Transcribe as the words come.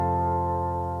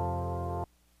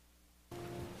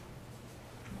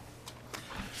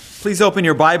Please open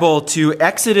your Bible to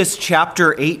Exodus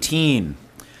chapter 18.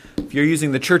 If you're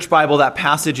using the church Bible, that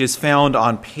passage is found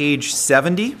on page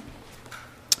 70.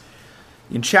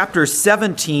 In chapter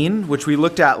 17, which we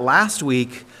looked at last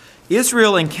week,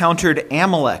 Israel encountered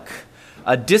Amalek,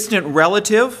 a distant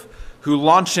relative who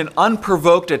launched an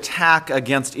unprovoked attack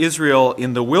against Israel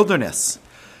in the wilderness.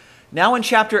 Now in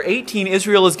chapter 18,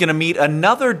 Israel is going to meet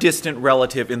another distant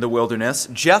relative in the wilderness,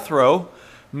 Jethro,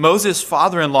 Moses'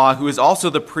 father-in-law, who is also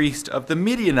the priest of the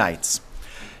Midianites.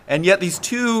 And yet these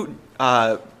two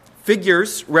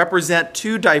figures represent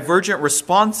two divergent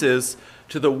responses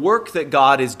to the work that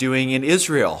God is doing in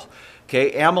Israel.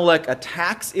 Okay, Amalek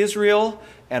attacks Israel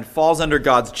and falls under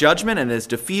God's judgment and is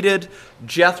defeated.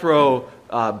 Jethro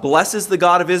blesses the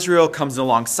God of Israel, comes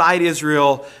alongside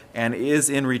Israel, and is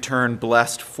in return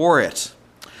blessed for it.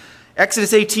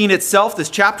 Exodus 18 itself, this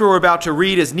chapter we're about to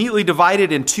read, is neatly divided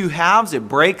in two halves. It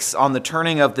breaks on the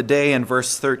turning of the day in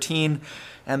verse 13.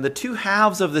 And the two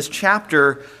halves of this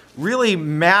chapter really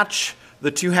match the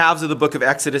two halves of the book of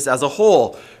Exodus as a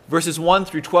whole. Verses 1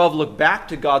 through 12 look back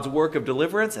to God's work of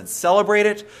deliverance and celebrate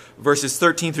it. Verses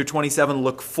 13 through 27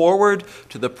 look forward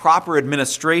to the proper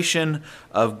administration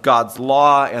of God's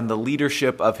law and the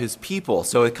leadership of his people.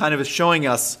 So it kind of is showing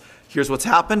us, here's what's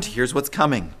happened, here's what's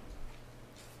coming.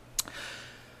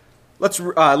 Let's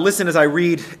listen as I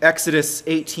read Exodus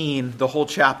 18, the whole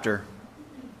chapter.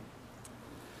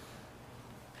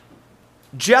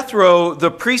 Jethro,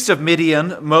 the priest of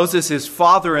Midian, Moses'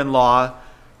 father-in-law,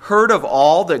 heard of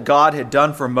all that God had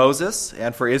done for Moses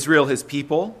and for Israel his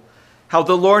people, how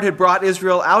the Lord had brought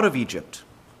Israel out of Egypt.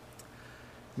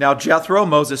 Now Jethro,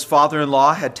 Moses'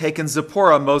 father-in-law, had taken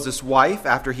Zipporah, Moses' wife,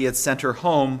 after he had sent her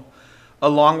home,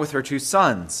 along with her two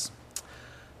sons.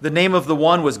 The name of the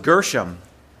one was Gershom,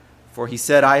 for he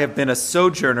said, I have been a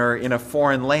sojourner in a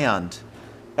foreign land.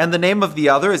 And the name of the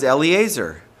other is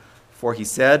Eleazar, for he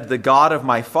said, the God of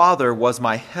my father was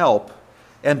my help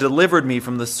and delivered me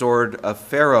from the sword of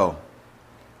Pharaoh.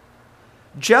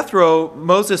 Jethro,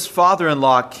 Moses'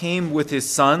 father-in-law, came with his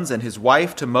sons and his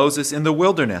wife to Moses in the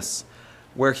wilderness,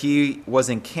 where he was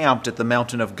encamped at the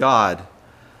mountain of God.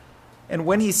 And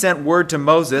when he sent word to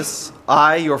Moses,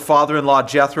 I, your father-in-law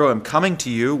Jethro, am coming to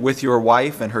you with your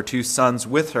wife and her two sons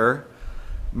with her,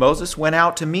 Moses went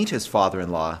out to meet his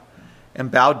father-in-law and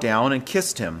bowed down and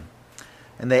kissed him.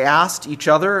 And they asked each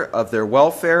other of their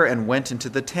welfare and went into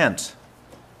the tent.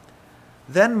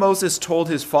 Then Moses told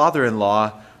his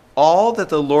father-in-law all that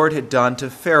the Lord had done to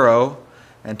Pharaoh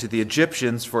and to the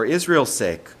Egyptians for Israel's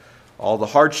sake, all the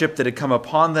hardship that had come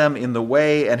upon them in the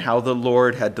way and how the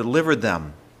Lord had delivered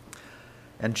them.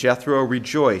 And Jethro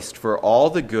rejoiced for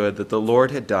all the good that the Lord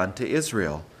had done to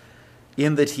Israel,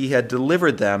 in that he had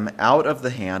delivered them out of the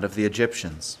hand of the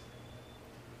Egyptians.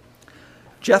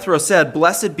 Jethro said,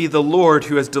 Blessed be the Lord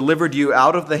who has delivered you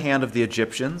out of the hand of the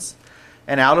Egyptians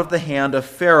and out of the hand of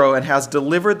Pharaoh, and has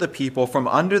delivered the people from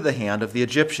under the hand of the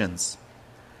Egyptians.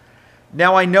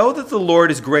 Now I know that the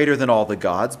Lord is greater than all the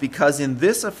gods, because in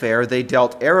this affair they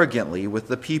dealt arrogantly with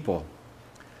the people.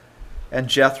 And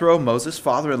Jethro, Moses'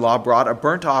 father-in-law, brought a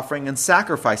burnt offering and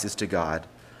sacrifices to God.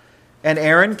 And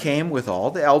Aaron came with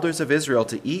all the elders of Israel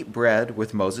to eat bread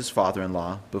with Moses'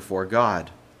 father-in-law before God.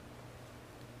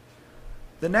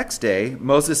 The next day,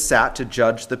 Moses sat to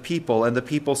judge the people, and the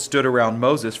people stood around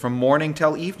Moses from morning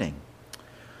till evening.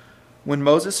 When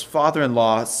Moses'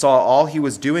 father-in-law saw all he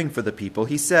was doing for the people,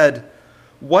 he said,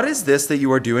 What is this that you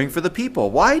are doing for the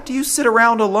people? Why do you sit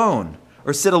around alone?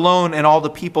 Or sit alone and all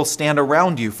the people stand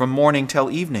around you from morning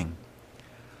till evening?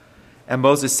 And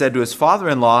Moses said to his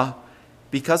father-in-law,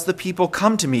 Because the people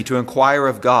come to me to inquire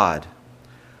of God.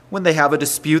 When they have a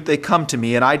dispute, they come to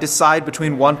me, and I decide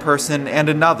between one person and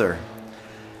another.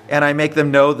 And I make them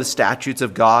know the statutes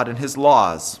of God and his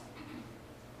laws.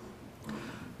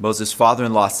 Moses'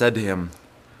 father-in-law said to him,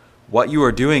 What you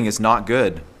are doing is not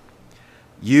good.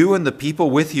 You and the people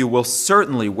with you will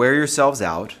certainly wear yourselves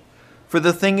out, for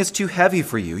the thing is too heavy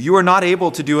for you. You are not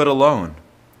able to do it alone.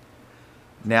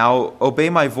 Now obey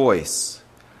my voice.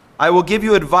 I will give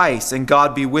you advice, and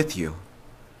God be with you.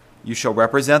 You shall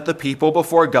represent the people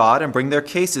before God and bring their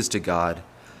cases to God.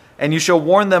 And you shall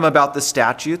warn them about the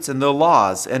statutes and the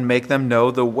laws, and make them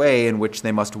know the way in which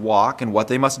they must walk and what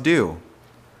they must do.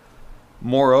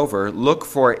 Moreover, look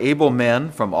for able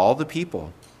men from all the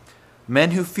people,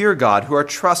 men who fear God, who are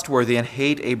trustworthy and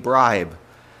hate a bribe,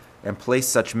 and place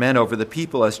such men over the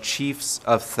people as chiefs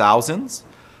of thousands,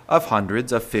 of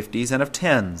hundreds, of fifties, and of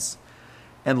tens,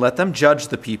 and let them judge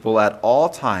the people at all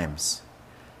times.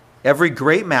 Every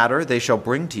great matter they shall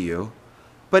bring to you,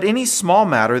 but any small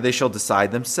matter they shall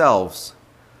decide themselves.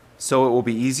 So it will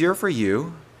be easier for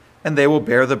you, and they will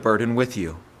bear the burden with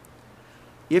you.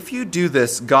 If you do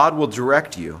this, God will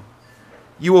direct you.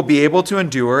 You will be able to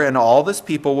endure, and all this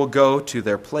people will go to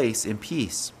their place in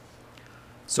peace."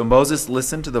 So Moses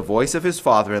listened to the voice of his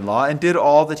father-in-law and did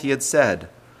all that he had said.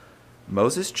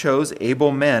 Moses chose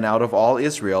able men out of all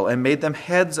Israel and made them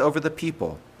heads over the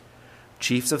people,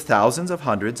 chiefs of thousands, of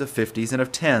hundreds, of fifties, and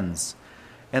of tens,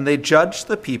 and they judged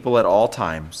the people at all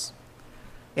times.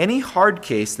 Any hard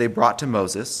case they brought to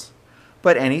Moses,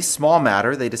 but any small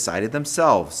matter they decided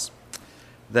themselves.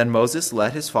 Then Moses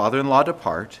let his father-in-law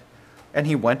depart, and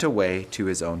he went away to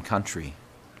his own country.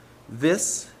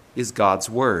 This is God's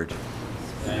word.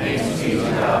 Thanks be to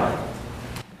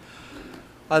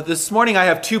God. This morning I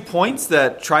have 2 points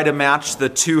that try to match the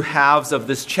two halves of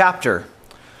this chapter.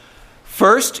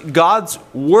 First, God's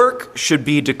work should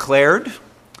be declared.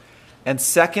 And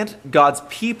second, God's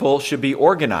people should be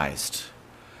organized.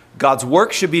 God's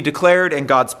work should be declared and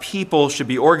God's people should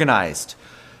be organized.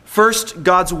 First,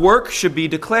 God's work should be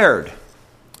declared.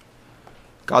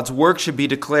 God's work should be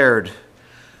declared.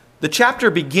 The chapter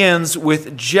begins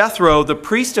with Jethro, the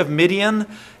priest of Midian,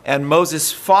 and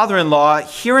Moses' father-in-law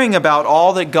hearing about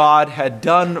all that God had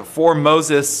done for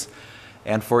Moses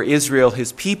and for Israel,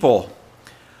 his people.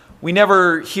 We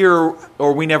never hear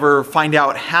or we never find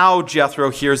out how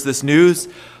Jethro hears this news.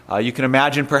 You can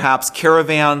imagine perhaps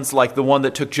caravans like the one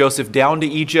that took Joseph down to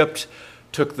Egypt,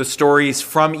 took the stories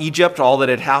from Egypt, all that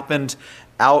had happened,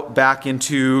 out back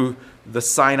into the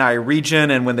Sinai region,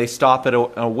 and when they stop at an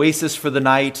oasis for the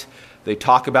night, they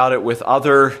talk about it with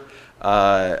other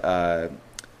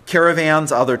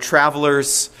caravans, other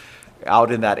travelers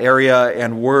out in that area,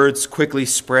 and words quickly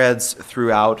spreads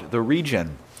throughout the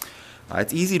region.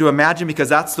 It's easy to imagine because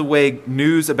that's the way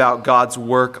news about God's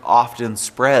work often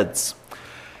spreads.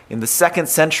 In the 2nd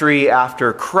century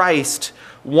after Christ,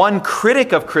 one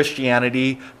critic of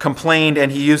Christianity complained,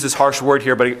 and he uses harsh word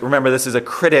here, but remember this is a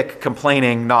critic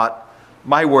complaining, not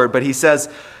my word, but he says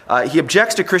he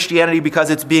objects to Christianity because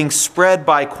it's being spread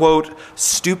by, quote,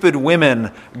 stupid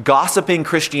women gossiping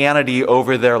Christianity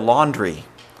over their laundry.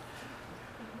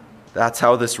 That's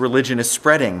how this religion is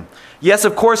spreading. Yes,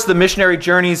 of course, the missionary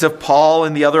journeys of Paul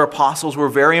and the other apostles were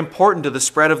very important to the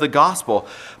spread of the gospel.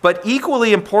 But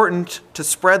equally important to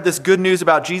spread this good news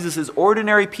about Jesus is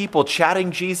ordinary people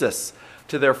chatting Jesus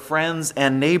to their friends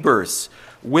and neighbors,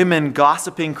 women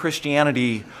gossiping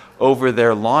Christianity over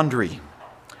their laundry.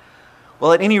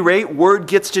 Well, at any rate, word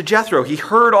gets to Jethro. He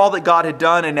heard all that God had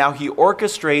done, and now he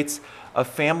orchestrates a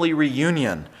family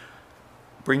reunion,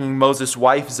 bringing Moses'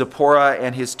 wife Zipporah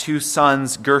and his 2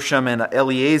 sons, Gershom and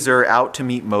Eleazar, out to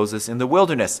meet Moses in the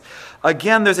wilderness.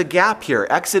 Again, there's a gap here.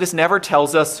 Exodus never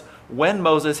tells us when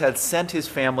Moses had sent his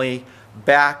family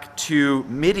back to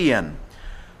Midian.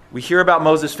 We hear about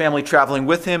Moses' family traveling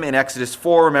with him in Exodus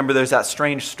 4. Remember, there's that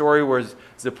strange story where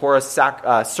Zipporah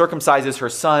circumcises her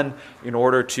son in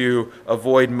order to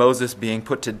avoid Moses being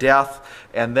put to death.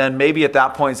 And then maybe at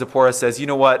that point, Zipporah says, you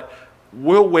know what,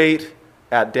 we'll wait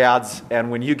at Dad's,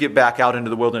 and when you get back out into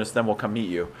the wilderness, then we'll come meet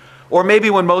you. Or maybe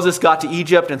when Moses got to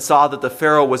Egypt and saw that the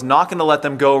Pharaoh was not going to let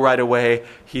them go right away,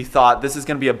 he thought, this is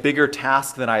going to be a bigger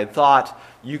task than I had thought.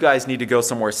 You guys need to go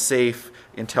somewhere safe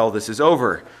until this is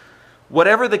over.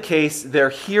 Whatever the case, they're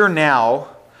here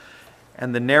now,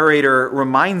 and the narrator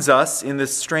reminds us in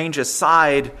this strange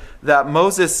aside that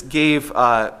Moses gave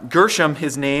Gershom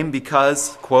his name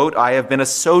because, quote, I have been a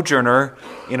sojourner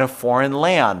in a foreign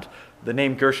land. The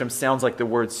name Gershom sounds like the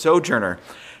word sojourner.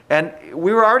 And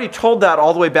we were already told that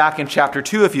all the way back in chapter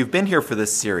 2 if you've been here for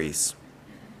this series.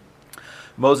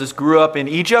 Moses grew up in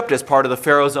Egypt as part of the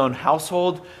Pharaoh's own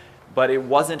household, but it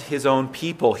wasn't his own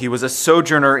people. He was a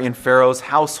sojourner in Pharaoh's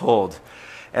household.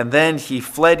 And then he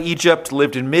fled Egypt,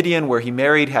 lived in Midian, where he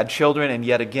married, had children, and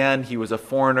yet again he was a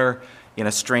foreigner in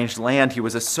a strange land. He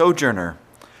was a sojourner.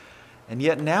 And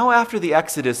yet now after the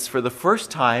Exodus, for the first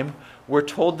time, we're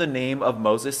told the name of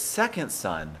Moses' second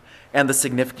son and the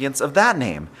significance of that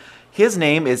name. His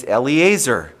name is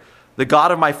Eleazar. The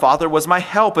God of my father was my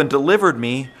help and delivered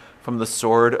me from the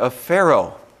sword of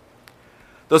Pharaoh.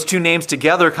 Those 2 names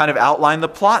together kind of outline the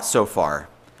plot so far.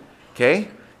 Okay?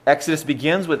 Exodus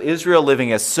begins with Israel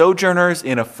living as sojourners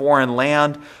in a foreign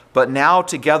land, but now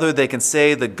together they can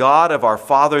say, the God of our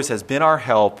fathers has been our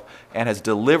help and has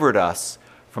delivered us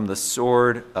from the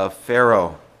sword of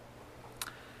Pharaoh.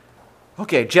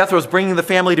 Okay, Jethro's bringing the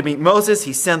family to meet Moses.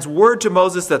 He sends word to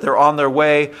Moses that they're on their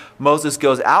way. Moses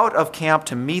goes out of camp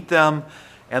to meet them.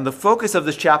 And the focus of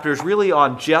this chapter is really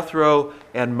on Jethro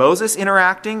and Moses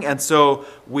interacting. And so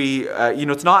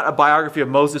it's not a biography of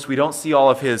Moses. We don't see all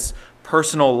of his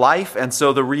personal life, and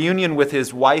so the reunion with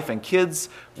his wife and kids,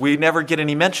 we never get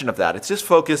any mention of that. It's just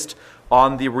focused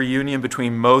on the reunion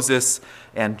between Moses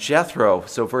and Jethro.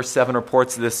 So verse 7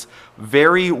 reports this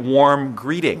very warm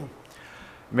greeting.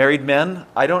 Married men,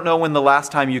 I don't know when the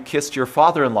last time you kissed your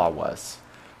father-in-law was,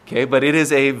 okay, but it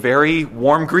is a very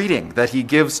warm greeting that he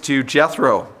gives to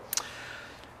Jethro.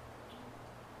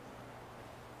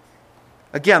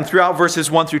 Again, throughout verses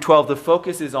 1 through 12, the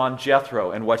focus is on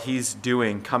Jethro and what he's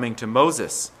doing coming to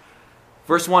Moses.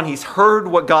 Verse 1, he's heard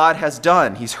what God has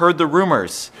done. He's heard the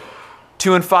rumors.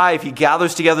 2 and 5, he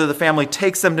gathers together the family,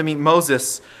 takes them to meet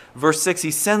Moses. Verse 6,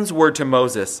 he sends word to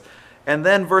Moses. And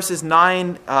then verses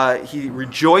 9, he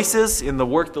rejoices in the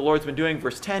work the Lord's been doing.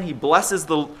 Verse 10, he blesses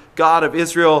the God of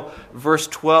Israel. Verse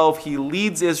 12, he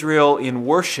leads Israel in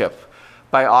worship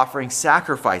by offering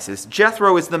sacrifices.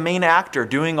 Jethro is the main actor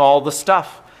doing all the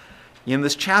stuff in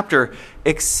this chapter,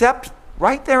 except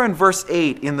right there in verse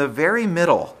 8, in the very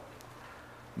middle,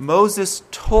 Moses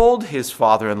told his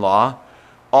father-in-law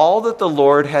all that the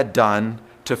Lord had done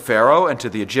to Pharaoh and to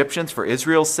the Egyptians for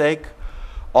Israel's sake,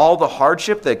 all the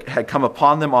hardship that had come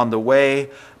upon them on the way,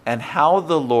 and how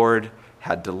the Lord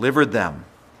had delivered them.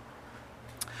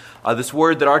 This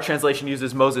word that our translation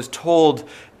uses, Moses told,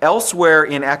 elsewhere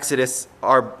in Exodus,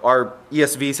 our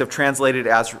ESVs have translated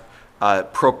as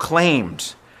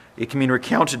proclaimed. It can mean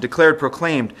recounted, declared,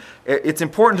 proclaimed. It's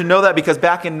important to know that because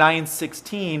back in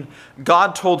 9:16,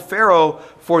 God told Pharaoh,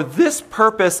 for this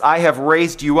purpose I have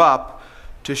raised you up,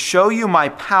 to show you my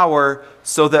power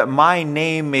so that my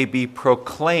name may be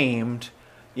proclaimed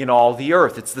in all the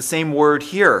earth. It's the same word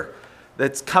here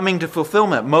that's coming to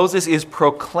fulfillment. Moses is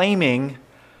proclaiming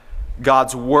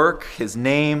God's work, his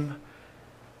name,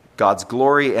 God's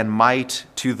glory and might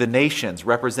to the nations,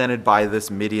 represented by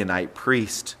this Midianite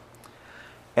priest.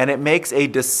 And it makes a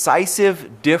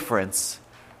decisive difference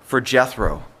for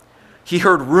Jethro. He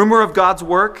heard rumor of God's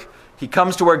work. He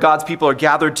comes to where God's people are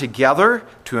gathered together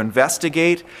to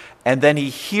investigate, and then he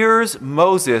hears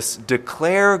Moses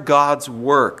declare God's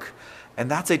work. And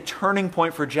that's a turning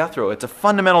point for Jethro. It's a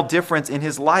fundamental difference in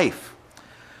his life.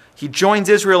 He joins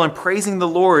Israel in praising the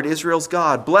Lord, Israel's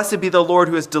God. Blessed be the Lord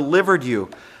who has delivered you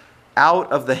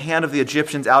out of the hand of the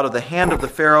Egyptians, out of the hand of the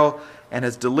Pharaoh, and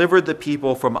has delivered the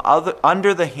people from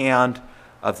under the hand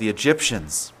of the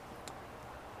Egyptians.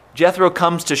 Jethro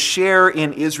comes to share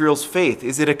in Israel's faith.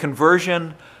 Is it a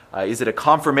conversion? Is it a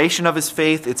confirmation of his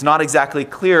faith? It's not exactly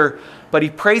clear, but he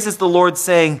praises the Lord,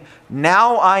 saying,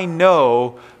 now I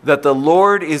know that the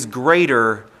Lord is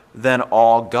greater than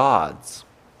all gods.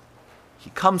 He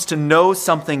comes to know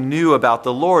something new about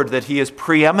the Lord, that he is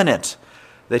preeminent,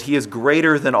 that he is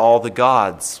greater than all the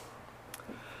gods.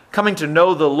 Coming to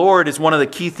know the Lord is one of the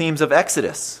key themes of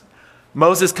Exodus.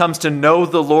 Moses comes to know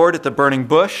the Lord at the burning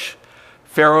bush.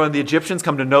 Pharaoh and the Egyptians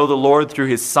come to know the Lord through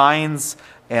his signs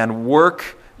and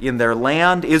work in their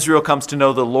land. Israel comes to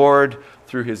know the Lord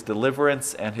through his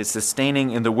deliverance and his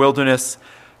sustaining in the wilderness.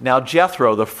 Now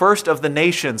Jethro, the first of the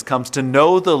nations, comes to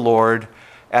know the Lord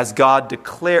as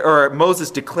Moses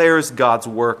declares God's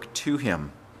work to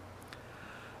him.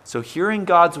 So hearing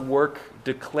God's work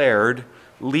declared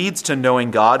leads to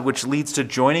knowing God, which leads to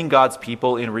joining God's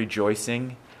people in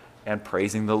rejoicing and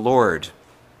praising the Lord.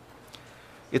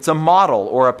 It's a model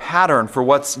or a pattern for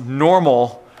what's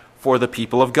normal for the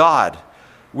people of God.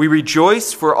 We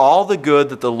rejoice for all the good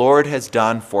that the Lord has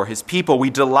done for his people. We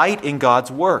delight in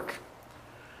God's work.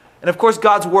 And of course,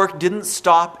 God's work didn't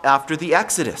stop after the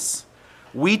Exodus.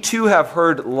 We too have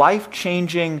heard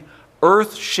life-changing,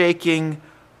 earth-shaking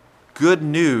good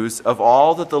news of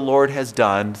all that the Lord has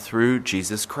done through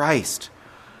Jesus Christ.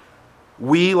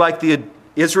 We, like the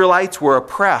Israelites, were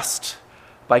oppressed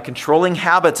by controlling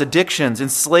habits, addictions,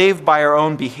 enslaved by our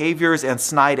own behaviors and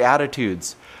snide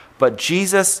attitudes. But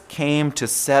Jesus came to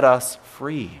set us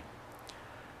free.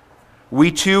 We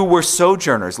too were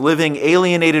sojourners, living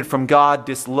alienated from God,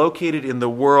 dislocated in the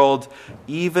world,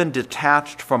 even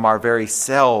detached from our very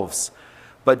selves.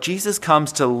 But Jesus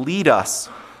comes to lead us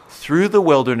through the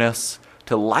wilderness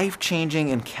to life-changing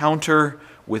encounter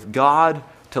with God,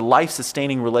 to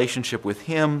life-sustaining relationship with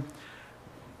him,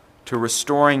 to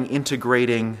restoring,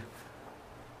 integrating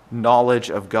knowledge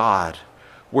of God.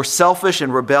 We're selfish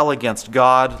and rebel against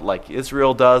God, like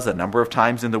Israel does a number of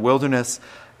times in the wilderness,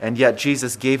 and yet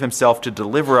Jesus gave himself to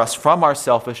deliver us from our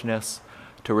selfishness,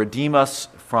 to redeem us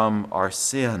from our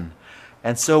sin.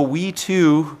 And so we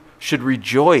too should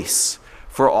rejoice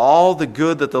for all the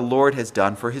good that the Lord has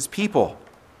done for his people.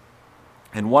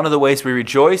 And one of the ways we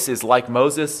rejoice is, like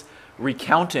Moses,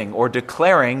 recounting or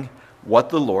declaring what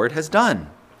the Lord has done.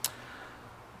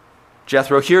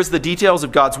 Jethro hears the details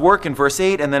of God's work in verse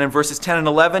 8, and then in verses 10 and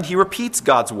 11, he repeats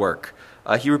God's work.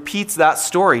 He repeats that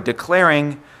story,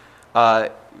 declaring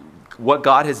what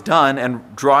God has done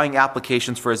and drawing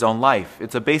applications for his own life.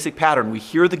 It's a basic pattern. We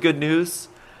hear the good news.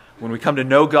 When we come to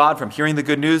know God from hearing the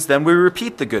good news, then we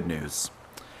repeat the good news.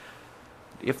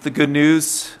 If the good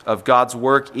news of God's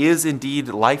work is indeed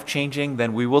life-changing,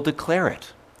 then we will declare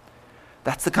it.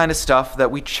 That's the kind of stuff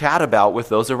that we chat about with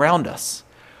those around us.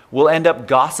 We'll end up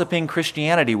gossiping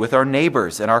Christianity with our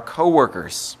neighbors and our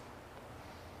coworkers.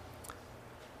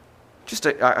 Just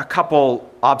a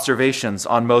couple observations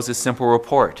on Moses' simple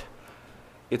report.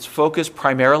 It's focused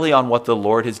primarily on what the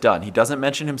Lord has done. He doesn't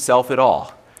mention himself at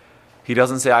all. He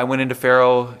doesn't say, I went into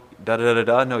Pharaoh,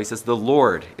 da-da-da-da-da. No, he says, the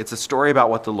Lord. It's a story about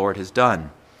what the Lord has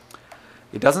done.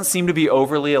 It doesn't seem to be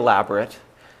overly elaborate.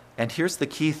 And here's the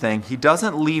key thing. He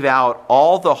doesn't leave out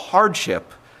all the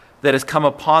hardship that has come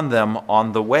upon them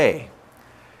on the way.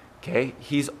 Okay?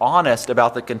 He's honest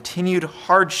about the continued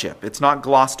hardship. It's not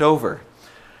glossed over.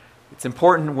 It's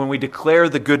important when we declare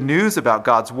the good news about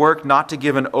God's work not to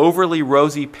give an overly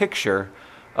rosy picture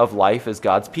of life as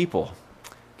God's people.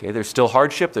 Okay, there's still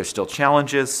hardship, there's still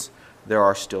challenges, there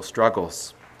are still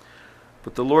struggles.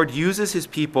 But the Lord uses his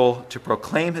people to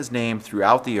proclaim his name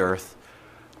throughout the earth,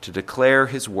 to declare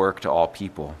his work to all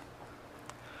people.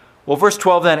 Well, verse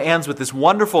 12 then ends with this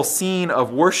wonderful scene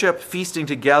of worship, feasting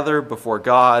together before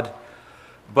God.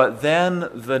 But then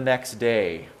the next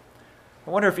day, I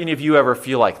wonder if any of you ever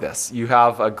feel like this. You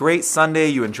have a great Sunday,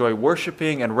 you enjoy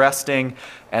worshiping and resting,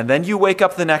 and then you wake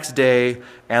up the next day,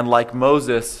 and like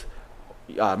Moses,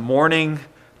 morning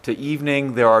to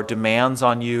evening, there are demands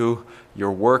on you.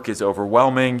 Your work is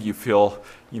overwhelming. You feel,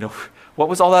 what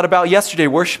was all that about yesterday,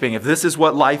 worshiping, if this is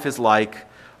what life is like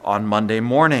on Monday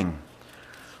morning?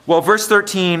 Well, verse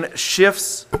 13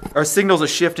 signals a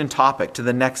shift in topic to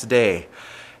the next day.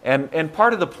 And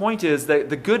part of the point is that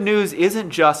the good news isn't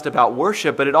just about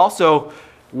worship, but it also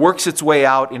works its way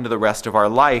out into the rest of our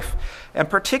life. And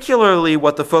particularly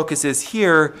what the focus is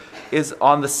here is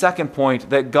on the second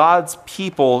point, that God's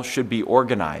people should be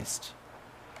organized.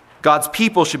 God's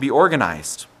people should be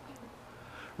organized.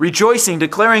 Rejoicing,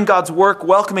 declaring God's work,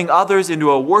 welcoming others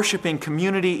into a worshiping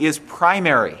community is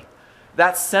primary.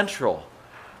 That's central.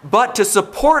 But to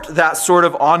support that sort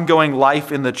of ongoing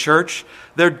life in the church,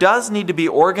 there does need to be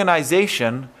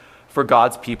organization for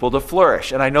God's people to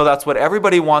flourish. And I know that's what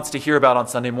everybody wants to hear about on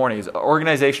Sunday mornings,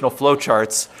 organizational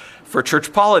flowcharts for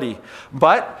church polity.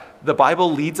 But the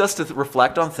Bible leads us to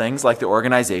reflect on things like the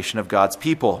organization of God's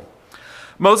people.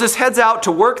 Moses heads out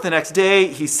to work the next day.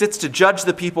 He sits to judge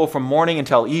the people from morning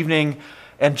until evening.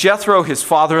 And Jethro, his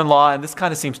father-in-law, and this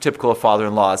kind of seems typical of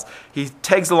father-in-laws, he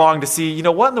tags along to see,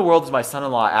 what in the world does my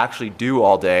son-in-law actually do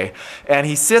all day? And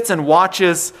he sits and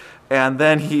watches, and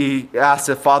then he asks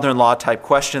a father-in-law type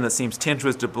question that seems tinged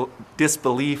with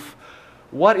disbelief.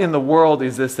 What in the world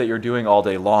is this that you're doing all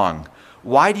day long?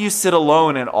 Why do you sit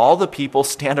alone and all the people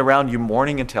stand around you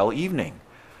morning until evening?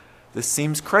 This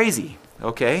seems crazy,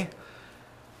 okay?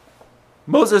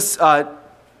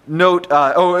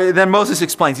 Then Moses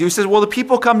explains. He says, well, the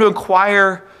people come to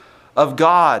inquire of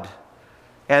God.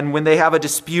 And when they have a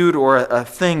dispute or a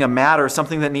thing, a matter,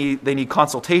 something that they need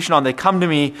consultation on, they come to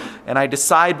me and I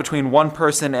decide between one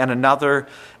person and another,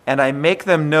 and I make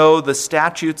them know the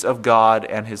statutes of God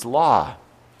and his law.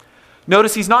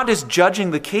 Notice he's not just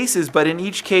judging the cases, but in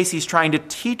each case he's trying to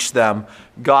teach them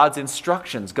God's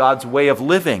instructions, God's way of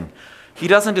living. He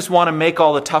doesn't just want to make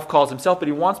all the tough calls himself, but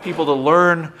he wants people to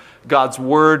learn God's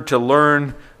word, to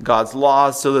learn God's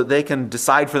laws so that they can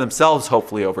decide for themselves,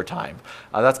 hopefully, over time.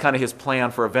 That's kind of his plan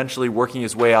for eventually working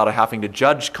his way out of having to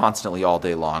judge constantly all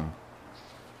day long.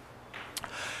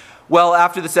 Well,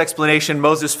 after this explanation,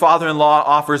 Moses' father-in-law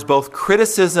offers both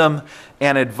criticism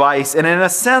and advice. And in a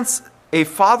sense, a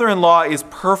father-in-law is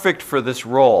perfect for this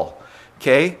role.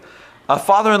 Okay? A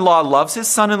father-in-law loves his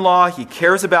son-in-law, he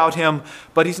cares about him,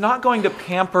 but he's not going to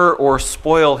pamper or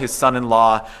spoil his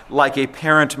son-in-law like a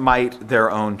parent might their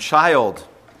own child.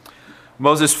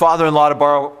 Moses' father-in-law, to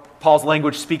borrow Paul's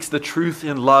language, speaks the truth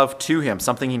in love to him,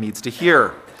 something he needs to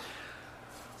hear.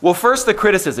 Well, first the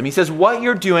criticism. He says, what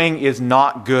you're doing is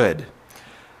not good.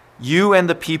 You and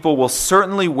the people will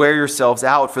certainly wear yourselves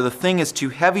out, for the thing is too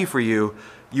heavy for you.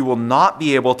 You will not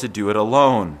be able to do it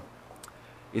alone.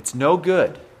 It's no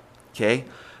good. Okay?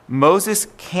 Moses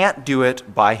can't do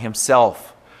it by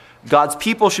himself. God's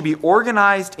people should be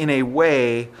organized in a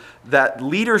way that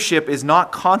leadership is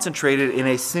not concentrated in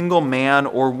a single man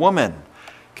or woman.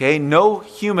 Okay? No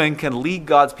human can lead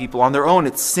God's people on their own.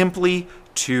 It's simply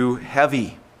too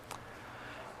heavy.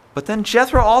 But then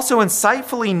Jethro also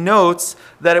insightfully notes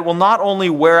that it will not only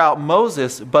wear out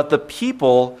Moses, but the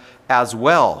people as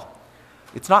well.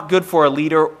 It's not good for a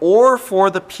leader or for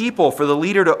the people, for the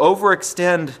leader to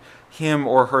overextend him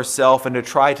or herself and to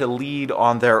try to lead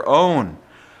on their own.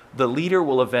 The leader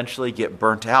will eventually get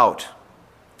burnt out.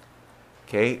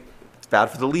 Okay, it's bad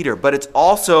for the leader, but it's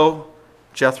also,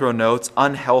 Jethro notes,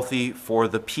 unhealthy for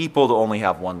the people to only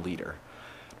have one leader.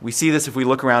 We see this if we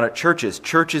look around at churches.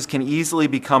 Churches can easily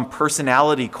become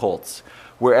personality cults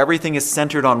where everything is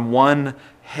centered on one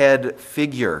head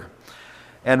figure.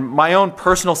 And my own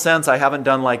personal sense, I haven't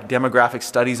done like demographic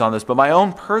studies on this, but my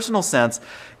own personal sense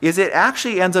is it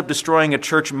actually ends up destroying a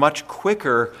church much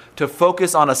quicker to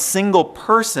focus on a single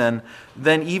person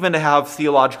than even to have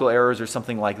theological errors or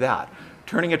something like that.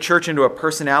 Turning a church into a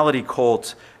personality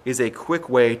cult is a quick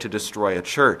way to destroy a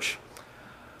church.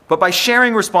 But by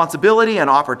sharing responsibility and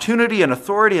opportunity and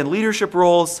authority and leadership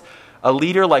roles, a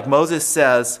leader like Moses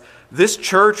says, this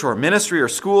church or ministry or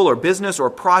school or business or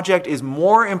project is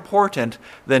more important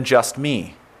than just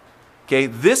me. Okay,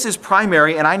 this is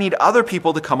primary and I need other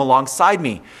people to come alongside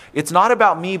me. It's not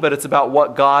about me, but it's about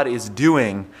what God is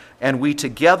doing, and we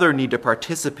together need to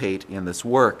participate in this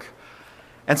work.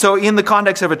 And so in the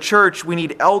context of a church, we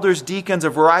need elders, deacons, a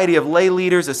variety of lay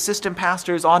leaders, assistant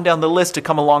pastors, on down the list to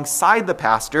come alongside the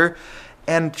pastor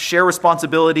and share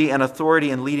responsibility and authority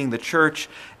in leading the church.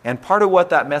 And part of what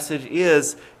that message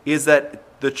is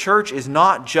that the church is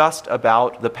not just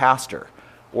about the pastor,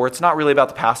 or it's not really about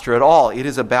the pastor at all. It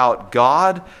is about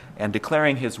God and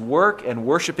declaring his work and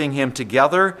worshiping him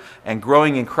together and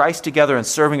growing in Christ together and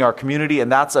serving our community.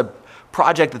 And that's a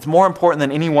project that's more important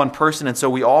than any one person. And so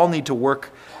we all need to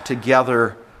work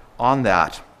together on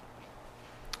that.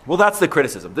 Well, that's the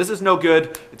criticism. This is no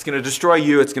good. It's going to destroy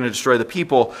you. It's going to destroy the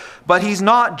people. But he's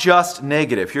not just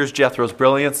negative. Here's Jethro's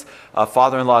brilliance.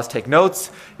 Father-in-laws, take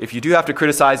notes. If you do have to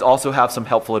criticize, also have some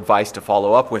helpful advice to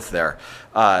follow up with there.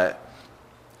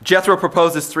 Jethro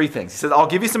proposes three things. He says, I'll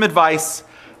give you some advice,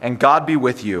 and God be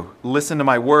with you. Listen to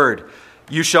my word.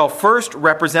 You shall first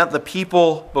represent the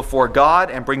people before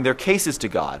God and bring their cases to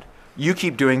God. You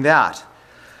keep doing that.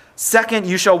 Second,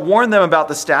 you shall warn them about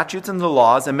the statutes and the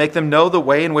laws and make them know the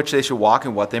way in which they should walk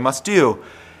and what they must do.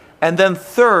 And then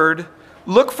third,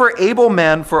 look for able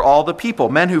men for all the people,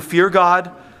 men who fear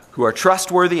God, who are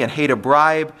trustworthy and hate a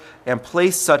bribe, and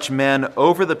place such men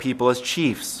over the people as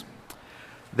chiefs.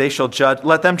 They shall judge,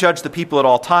 let them judge the people at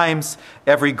all times.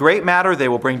 Every great matter they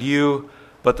will bring to you,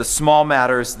 but the small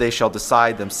matters they shall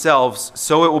decide themselves.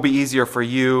 So it will be easier for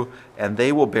you, and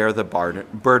they will bear the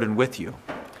burden with you.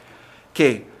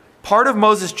 Okay. Part of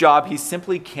Moses' job, he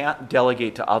simply can't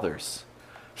delegate to others.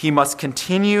 He must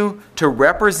continue to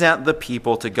represent the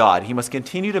people to God. He must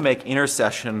continue to make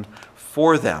intercession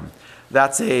for them.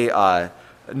 That's a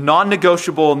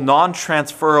non-negotiable,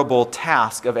 non-transferable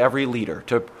task of every leader,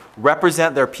 to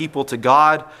represent their people to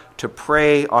God, to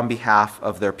pray on behalf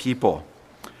of their people.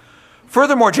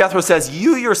 Furthermore, Jethro says,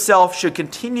 you yourself should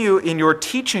continue in your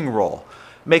teaching role,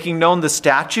 making known the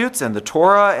statutes and the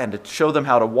Torah and to show them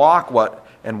how to walk, what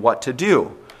to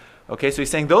do. Okay, so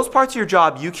he's saying those parts of your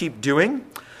job you keep doing,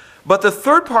 but the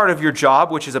third part of your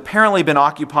job, which has apparently been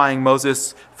occupying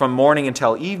Moses from morning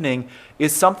until evening,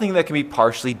 is something that can be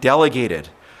partially delegated.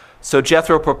 So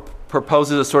Jethro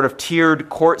proposes a sort of tiered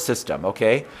court system,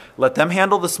 okay? Let them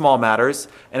handle the small matters,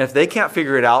 and if they can't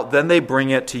figure it out, then they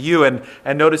bring it to you. And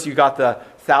notice you got the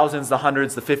thousands, the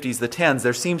hundreds, the 50s, the 10s.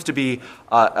 There seems to be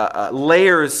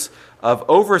layers of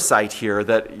oversight here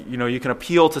that you can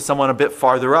appeal to someone a bit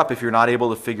farther up if you're not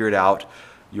able to figure it out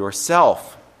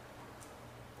yourself.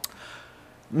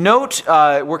 Note,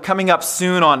 we're coming up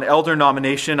soon on elder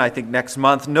nomination, I think next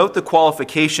month. Note the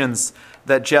qualifications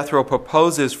that Jethro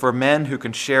proposes for men who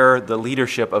can share the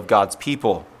leadership of God's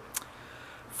people.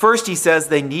 First, he says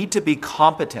they need to be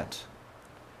competent.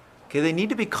 Okay, they need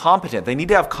to be competent. They need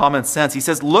to have common sense. He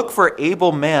says, look for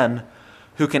able men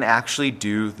who can actually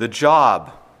do the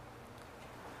job.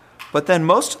 But then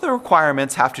most of the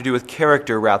requirements have to do with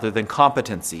character rather than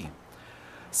competency.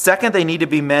 Second, they need to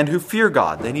be men who fear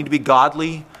God. They need to be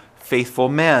godly, faithful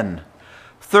men.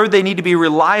 Third, they need to be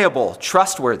reliable,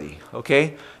 trustworthy.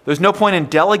 Okay? There's no point in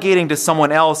delegating to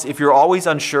someone else if you're always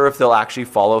unsure if they'll actually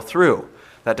follow through.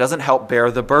 That doesn't help bear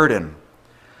the burden.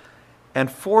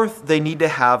 And fourth, they need to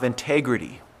have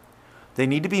integrity. They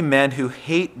need to be men who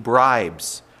hate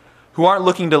bribes, who aren't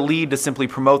looking to lead to simply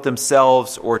promote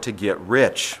themselves or to get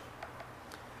rich.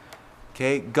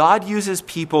 Okay, God uses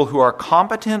people who are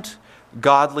competent,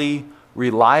 godly,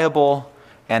 reliable,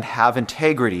 and have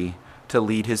integrity to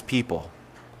lead his people.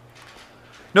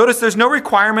 Notice there's no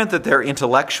requirement that they're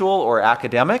intellectual or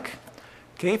academic.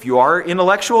 Okay, if you are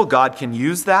intellectual, God can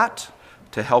use that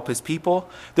to help his people.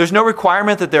 There's no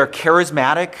requirement that they're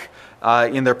charismatic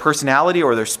in their personality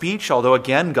or their speech, although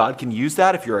again, God can use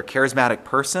that if you're a charismatic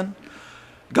person.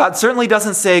 God certainly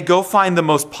doesn't say, go find the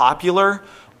most popular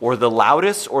or the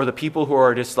loudest or the people who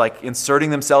are just like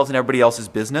inserting themselves in everybody else's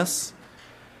business.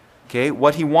 Okay,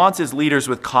 what he wants is leaders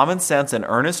with common sense and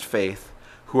earnest faith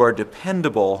who are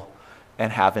dependable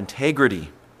and have integrity.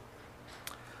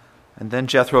 And then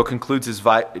Jethro concludes his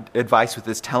advice with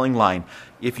this telling line: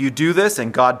 if you do this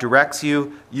and God directs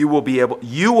you, you will be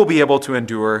able to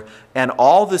endure, and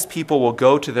all this people will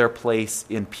go to their place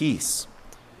in peace.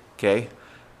 Okay?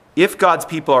 If God's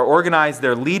people are organized,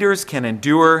 their leaders can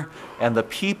endure, and the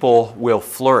people will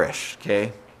flourish.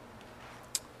 Okay?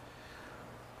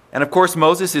 And of course,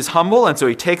 Moses is humble, and so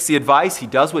he takes the advice. He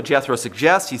does what Jethro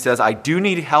suggests. He says, I do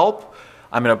need help.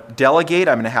 I'm going to delegate.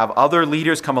 I'm going to have other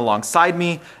leaders come alongside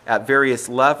me at various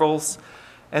levels.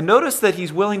 And notice that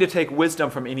he's willing to take wisdom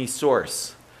from any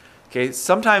source. Okay,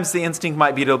 sometimes the instinct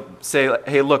might be to say,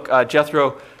 hey, look,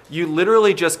 Jethro, you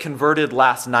literally just converted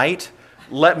last night.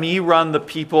 Let me run the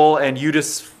people and you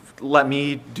just let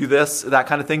me do this, that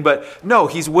kind of thing. But no,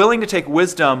 he's willing to take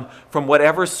wisdom from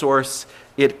whatever source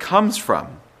it comes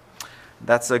from.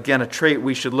 That's, again, a trait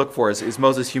we should look for, is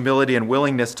Moses' humility and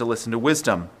willingness to listen to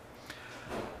wisdom.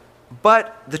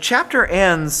 But the chapter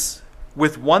ends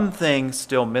with one thing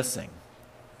still missing.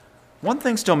 One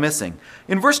thing still missing.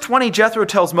 In verse 20, Jethro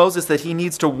tells Moses that he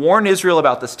needs to warn Israel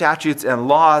about the statutes and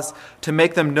laws to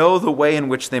make them know the way in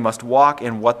which they must walk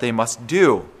and what they must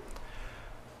do.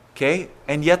 Okay?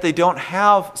 And yet they don't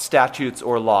have statutes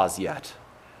or laws yet.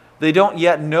 They don't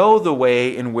yet know the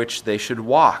way in which they should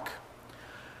walk.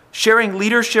 Sharing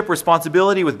leadership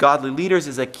responsibility with godly leaders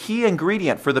is a key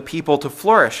ingredient for the people to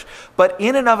flourish. But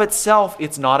in and of itself,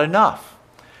 it's not enough.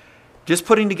 Just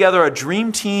putting together a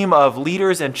dream team of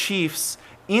leaders and chiefs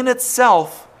in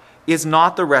itself is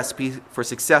not the recipe for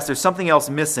success. There's something else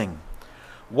missing.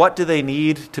 What do they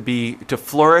need to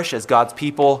flourish as God's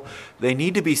people? They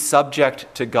need to be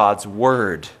subject to God's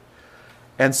word.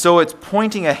 And so it's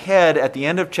pointing ahead at the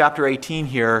end of chapter 18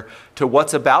 here to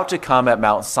what's about to come at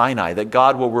Mount Sinai, that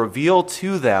God will reveal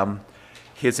to them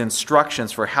his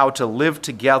instructions for how to live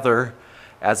together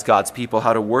as God's people,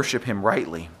 how to worship him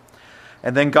rightly.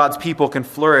 And then God's people can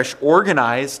flourish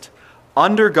organized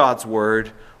under God's word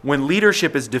when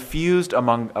leadership is diffused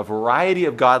among a variety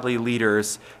of godly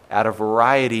leaders at a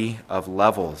variety of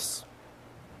levels.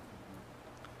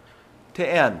 To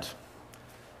end,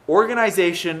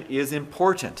 organization is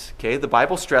important. Okay, the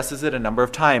Bible stresses it a number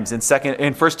of times. In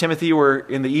 1 Timothy, we're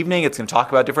in the evening, it's going to talk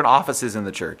about different offices in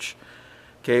the church.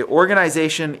 Okay,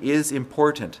 organization is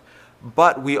important,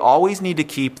 but we always need to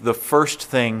keep the first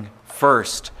thing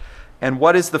first. And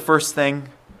what is the first thing?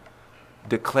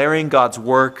 Declaring God's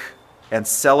work and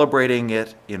celebrating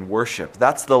it in worship.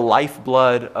 That's the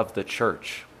lifeblood of the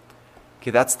church.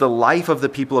 Okay, that's the life of the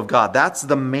people of God. That's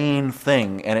the main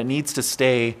thing, and it needs to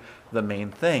stay the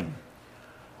main thing.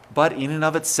 But in and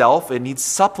of itself, it needs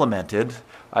supplemented.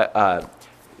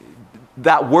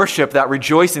 That worship, that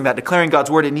rejoicing, that declaring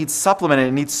God's word, it needs supplemented,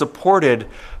 it needs supported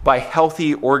by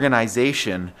healthy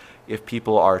organization if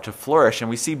people are to flourish. And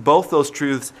we see both those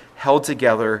truths held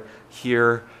together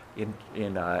here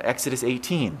in Exodus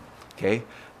 18. Okay?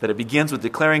 That it begins with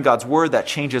declaring God's word that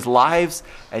changes lives,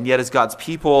 and yet as God's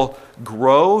people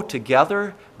grow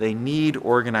together, they need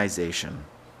organization.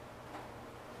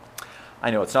 I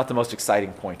know it's not the most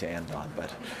exciting point to end on,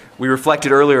 but we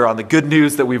reflected earlier on the good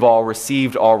news that we've all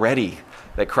received already,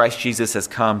 that Christ Jesus has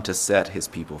come to set his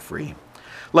people free.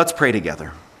 Let's pray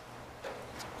together.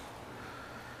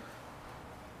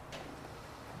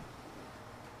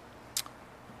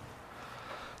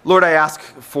 Lord, I ask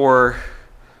for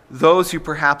those who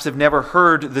perhaps have never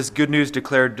heard this good news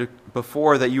declared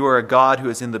before, that you are a God who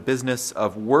is in the business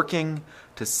of working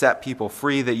to set people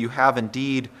free, that you have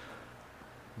indeed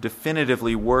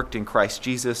definitively worked in Christ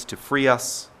Jesus to free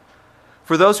us.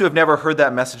 For those who have never heard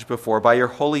that message before, by your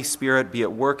Holy Spirit, be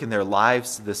at work in their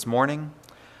lives this morning,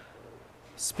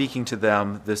 speaking to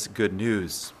them this good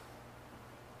news.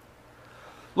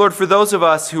 Lord, for those of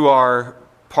us who are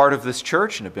part of this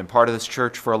church and have been part of this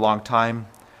church for a long time,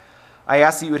 I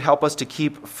ask that you would help us to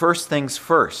keep first things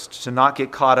first, to not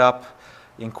get caught up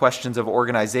in questions of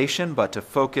organization, but to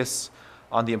focus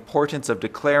on the importance of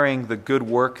declaring the good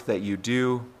work that you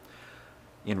do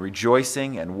in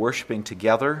rejoicing and worshiping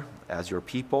together as your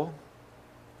people.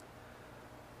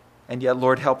 And yet,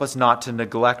 Lord, help us not to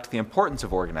neglect the importance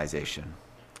of organization.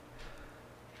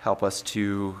 Help us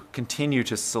to continue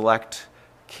to select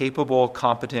capable,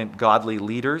 competent, godly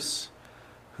leaders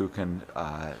who can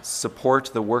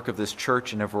support the work of this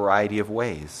church in a variety of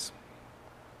ways.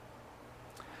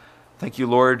 Thank you,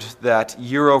 Lord, that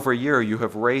year over year you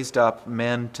have raised up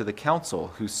men to the council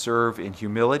who serve in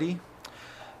humility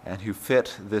and who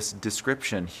fit this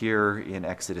description here in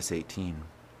Exodus 18.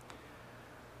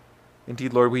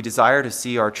 Indeed, Lord, we desire to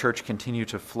see our church continue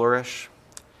to flourish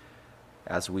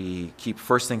as we keep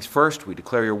first things first, we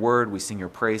declare your word, we sing your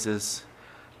praises,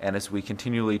 and as we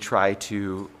continually try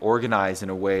to organize in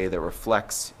a way that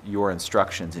reflects your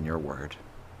instructions in your word.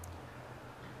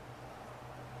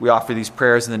 We offer these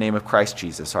prayers in the name of Christ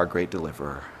Jesus, our great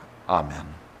deliverer.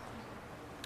 Amen.